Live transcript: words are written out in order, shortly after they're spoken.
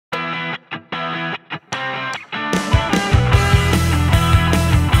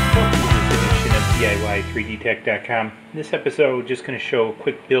my3dtech.com. In this episode, just going to show a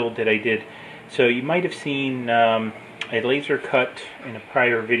quick build that I did. So you might have seen I laser cut in a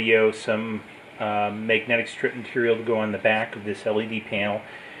prior video some magnetic strip material to go on the back of this LED panel,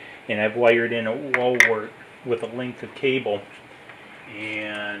 and I've wired in a wall wart with a length of cable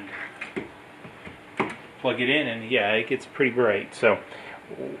and plug it in, and yeah, it gets pretty bright. So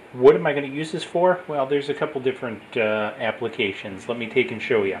what am I going to use this for? Well, there's a couple different applications. Let me take and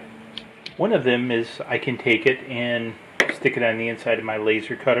show you. One of them is I can take it and stick it on the inside of my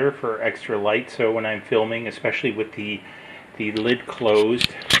laser cutter for extra light, so when I'm filming, especially with the lid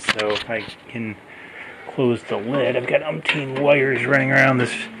closed. So if I can close the lid, I've got umpteen wires running around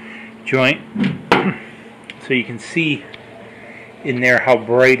this joint, so you can see in there how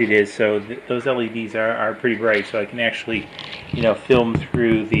bright it is. So those LEDs are pretty bright, so I can actually, film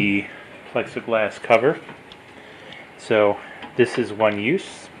through the plexiglass cover. So this is one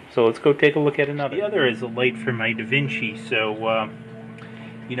use. So let's go take a look at another. The other is a light for my DaVinci. So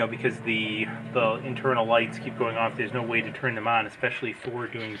because the internal lights keep going off, there's no way to turn them on, especially for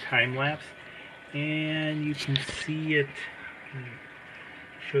doing time lapse. And you can see it.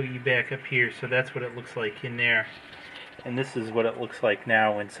 Show you back up here. So that's what it looks like in there. And this is what it looks like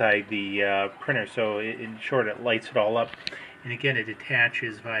now inside the printer. So in short, it lights it all up, and again, it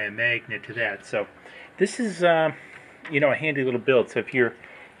attaches via magnet to that. So this is a handy little build. So if you're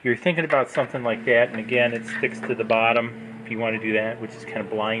thinking about something like that, and again, it sticks to the bottom if you want to do that, which is kind of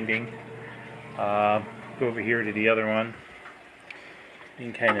blinding. Go over here to the other one.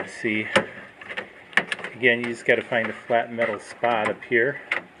 You can kind of see. Again, you just got to find a flat metal spot up here.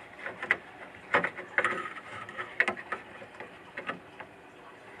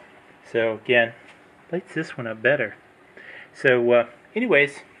 So again, lights this one up better. So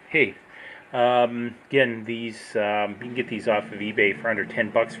anyways, hey, again, these you can get these off of eBay for under 10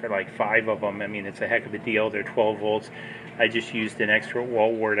 bucks for like 5 of them. I mean, it's a heck of a deal. They're 12 volts. I just used an extra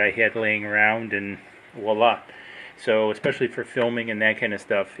wall wart I had laying around, and voila. So especially for filming and that kind of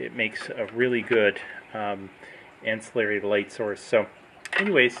stuff, it makes a really good ancillary light source. So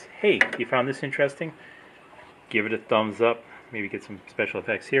anyways, hey, if you found this interesting, give it a thumbs up. Maybe get some special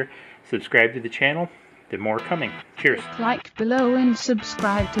effects here. Subscribe to the channel. There's more coming. Cheers. Like below and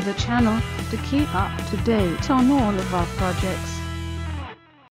subscribe to the channel to keep up to date on all of our projects.